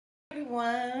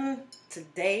everyone.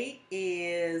 Today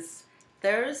is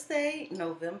Thursday,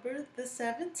 November the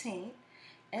 17th,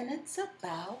 and it's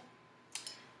about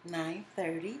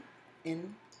 9:30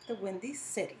 in the Windy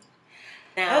City.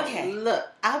 Now, look,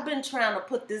 I've been trying to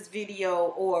put this video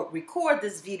or record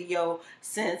this video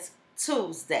since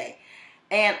Tuesday.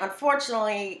 And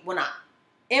unfortunately, when I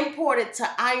imported to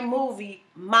iMovie,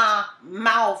 my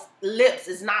lips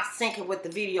is not syncing with the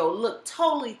video. Look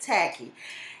totally tacky.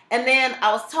 And then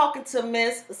I was talking to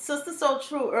Miss Sister So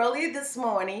True earlier this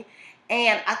morning,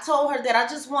 and I told her that I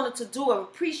just wanted to do an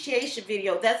appreciation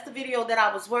video. That's the video that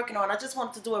I was working on. I just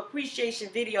wanted to do an appreciation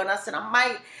video, and I said I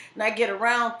might not get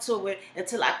around to it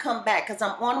until I come back, because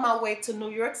I'm on my way to New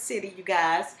York City, you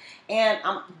guys. And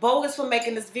I'm bogus for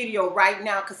making this video right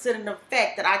now, considering the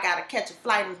fact that I got to catch a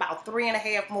flight in about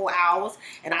 3.5 more hours.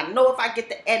 And I know if I get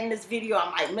to edit this video, I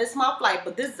might miss my flight.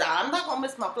 But I'm not going to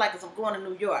miss my flight because I'm going to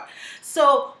New York.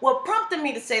 So what prompted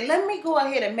me to say, let me go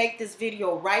ahead and make this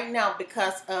video right now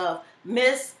because of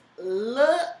Miss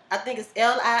I think it's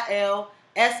Lilsia.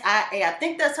 I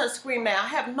think that's her screen name. I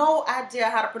have no idea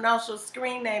how to pronounce your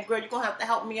screen name, girl. You're going to have to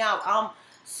help me out. I'm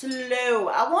slow.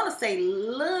 I want to say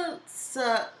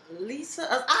Lisa.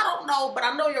 I don't know, but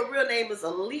I know your real name is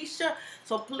Alicia.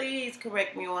 So please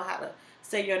correct me on how to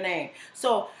say your name.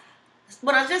 So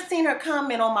when I just seen her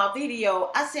comment on my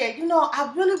video, I said, you know,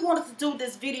 I really wanted to do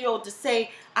this video to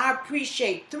say I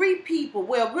appreciate 3 people.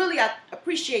 Well, really, I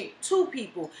appreciate 2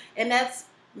 people, and that's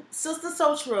Sister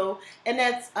So True, and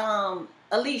that's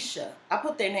Alicia. I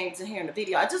put their names in here in the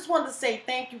video. I just wanted to say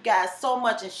thank you guys so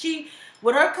much. And she,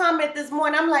 with her comment this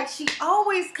morning, I'm like, she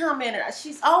always commented.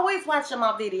 She's always watching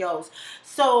my videos.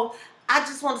 So I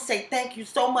just want to say thank you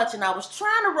so much. And I was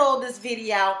trying to roll this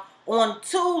video out on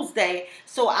Tuesday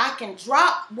so I can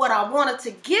drop what I wanted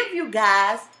to give you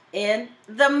guys in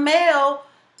the mail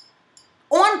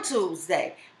on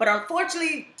Tuesday. But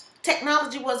unfortunately,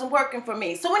 technology wasn't working for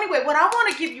me. So anyway, what I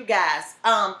want to give you guys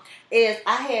is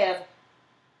I have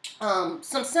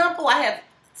some sample. I have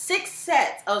 6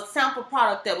 sets of sample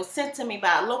product that was sent to me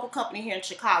by a local company here in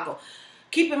Chicago.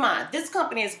 Keep in mind, this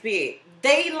company is big.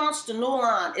 They launched a new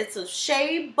line. It's a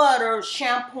shea butter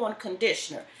shampoo and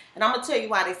conditioner. And I'm going to tell you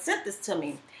why they sent this to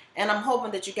me. And I'm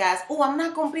hoping that you guys, I'm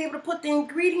not going to be able to put the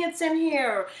ingredients in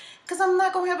here because I'm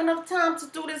not going to have enough time to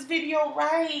do this video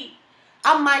right.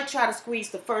 I might try to squeeze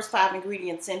the first 5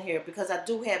 ingredients in here because I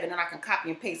do have it and I can copy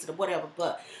and paste it or whatever.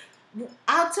 But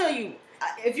I'll tell you,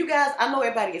 if you guys, I know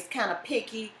everybody is kind of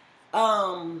picky.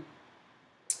 I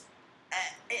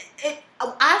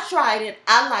tried it.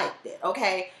 I liked it,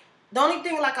 okay? The only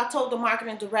thing, like I told the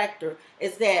marketing director,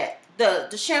 is that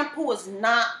the shampoo is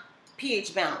not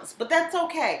pH balanced. But that's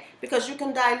okay because you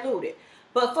can dilute it.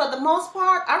 But for the most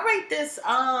part, I rate this,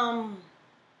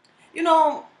 you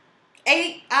know,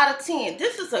 8 out of 10.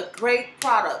 This is a great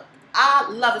product. I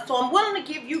love it. So I'm willing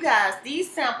to give you guys these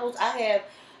samples. I have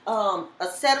a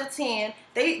set of 10.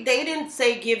 They didn't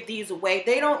say give these away.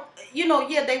 They don't, you know,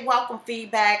 yeah, they welcome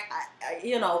feedback,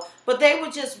 you know, but they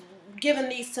were just giving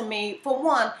these to me for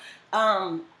one,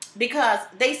 because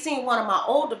they seen one of my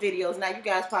older videos. Now you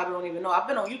guys probably don't even know. I've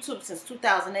been on YouTube since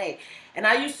 2008, and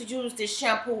I used to use this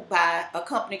shampoo by a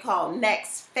company called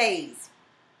Next Phase.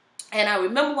 And I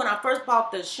remember when I first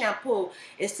bought the shampoo,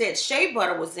 it said shea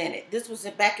butter was in it. This was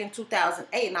back in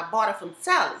 2008, and I bought it from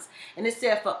Sally's. And it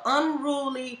said for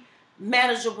unruly,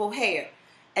 manageable hair.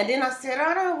 And then I said,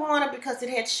 I don't want it because it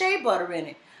had shea butter in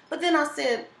it. But then I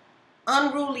said,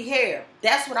 unruly hair.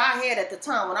 That's what I had at the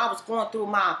time when I was going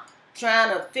through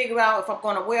trying to figure out if I'm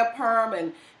going to wear perm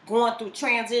and going through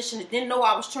transition. And didn't know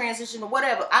I was transitioning or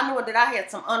whatever. I knew that I had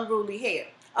some unruly hair.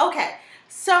 Okay,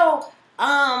 so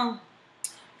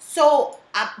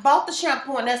I bought the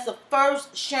shampoo, and that's the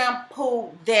first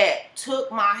shampoo that took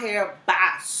my hair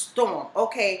by storm.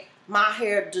 Okay, my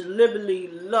hair deliberately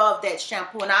loved that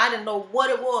shampoo, and I didn't know what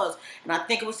it was, and I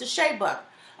think it was the shea butter.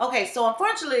 Okay, so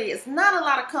unfortunately, it's not a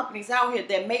lot of companies out here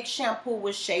that make shampoo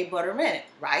with shea butter in it,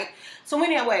 right? So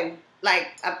anyway,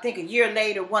 like I think a year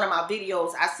later, one of my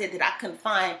videos, I said that I couldn't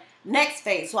find Next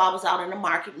Phase, so I was out in the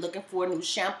market looking for a new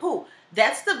shampoo.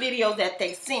 That's the video that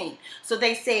they seen. So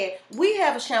they said, we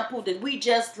have a shampoo that we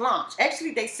just launched.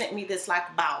 Actually, they sent me this like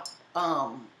about,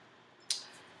 I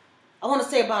want to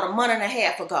say about a month and a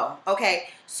half ago. Okay,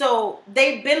 so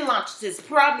they've been launched this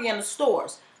probably in the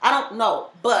stores. I don't know,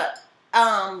 but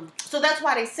so that's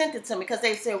why they sent it to me, because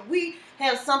they said we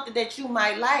have something that you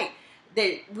might like.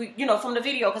 That we, you know, from the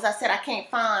video, because I said I can't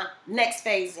find Next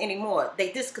Phase anymore. They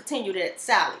discontinued it at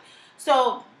Sally.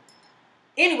 So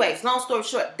anyways, long story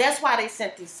short, that's why they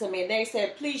sent these to me. And they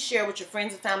said, please share with your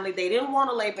friends and family. They didn't want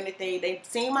to label anything.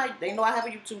 They know I have a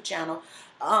YouTube channel.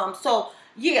 So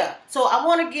yeah, so I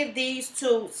want to give these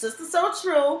to Sister So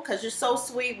True because you're so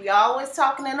sweet. We always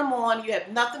talking in the morning. You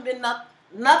have nothing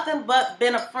but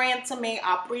been a friend to me.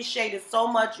 I appreciate it so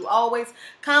much. You always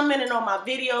commenting on my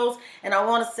videos, and I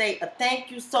want to say a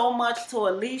thank you so much to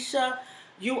Alicia.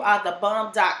 You are the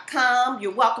bomb.com.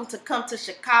 You're welcome to come to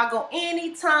Chicago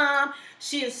anytime.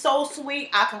 She is so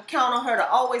sweet. I can count on her to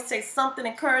always say something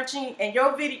encouraging. And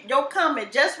your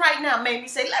comment just right now made me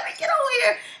say, let me get over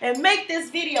here and make this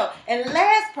video. And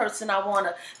last person I want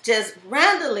to just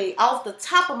randomly off the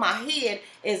top of my head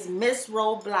is Miss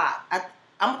Roadblock. I'm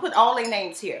going to put all their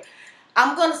names here.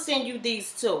 I'm going to send you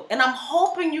these too. And I'm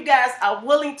hoping you guys are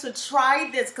willing to try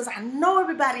this because I know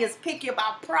everybody is picky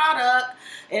about product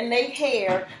and their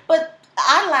hair. But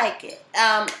I like it.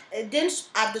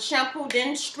 The shampoo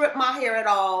didn't strip my hair at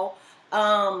all.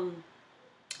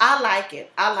 I like it.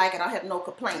 I like it. I have no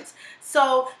complaints.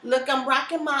 So, look, I'm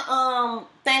rocking my,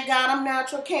 thank God I'm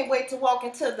natural. Can't wait to walk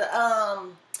into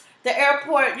the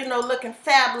airport, you know, looking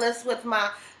fabulous with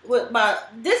my,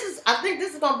 I think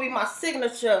this is going to be my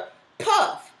signature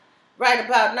puff right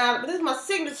about now. But this is my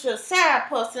signature side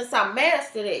puff since I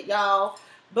mastered it, y'all.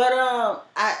 But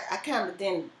I kind of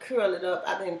didn't curl it up.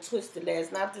 I didn't twist it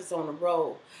last night. I'm just on the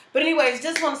road. But anyways,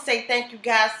 just want to say thank you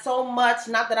guys so much.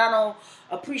 Not that I don't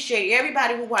appreciate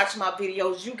everybody who watch my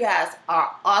videos. You guys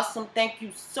are awesome. Thank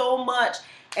you so much.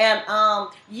 And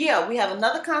yeah, we have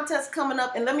another contest coming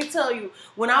up. And let me tell you,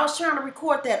 when I was trying to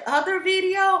record that other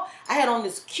video, I had on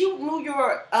this cute New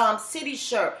York City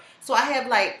shirt. So I have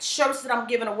like shirts that I'm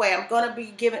giving away. I'm going to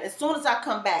be giving as soon as I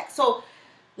come back. So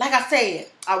like I said,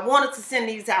 I wanted to send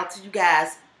these out to you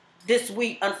guys this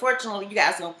week. Unfortunately, you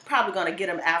guys are probably going to get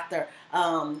them after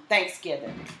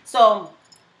Thanksgiving. So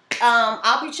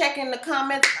I'll be checking the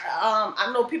comments.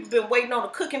 I know people been waiting on the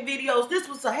cooking videos. This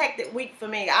was a hectic week for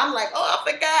me. I'm like, oh,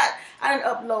 I forgot. I didn't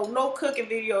upload no cooking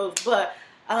videos. But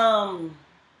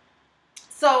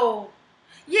so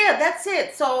yeah, that's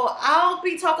it. So I'll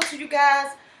be talking to you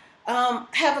guys.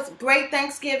 Have a great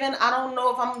Thanksgiving. I don't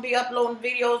know if I'm going to be uploading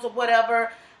videos or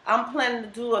whatever. I'm planning to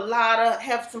do a lot of,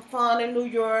 have some fun in New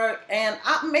York. And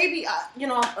maybe, you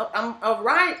know, I'm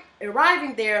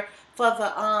arriving there for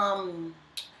the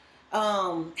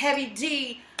Heavy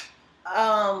D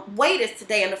wait is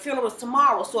today and the funeral is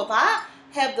tomorrow. So if I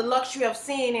have the luxury of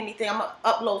seeing anything, I'm going to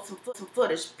upload some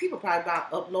footage. People probably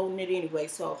about uploading it anyway.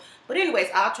 So, but anyways,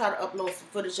 I'll try to upload some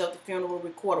footage of the funeral,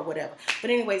 record or whatever. But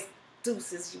anyways,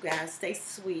 deuces, you guys. Stay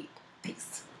sweet.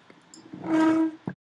 Peace.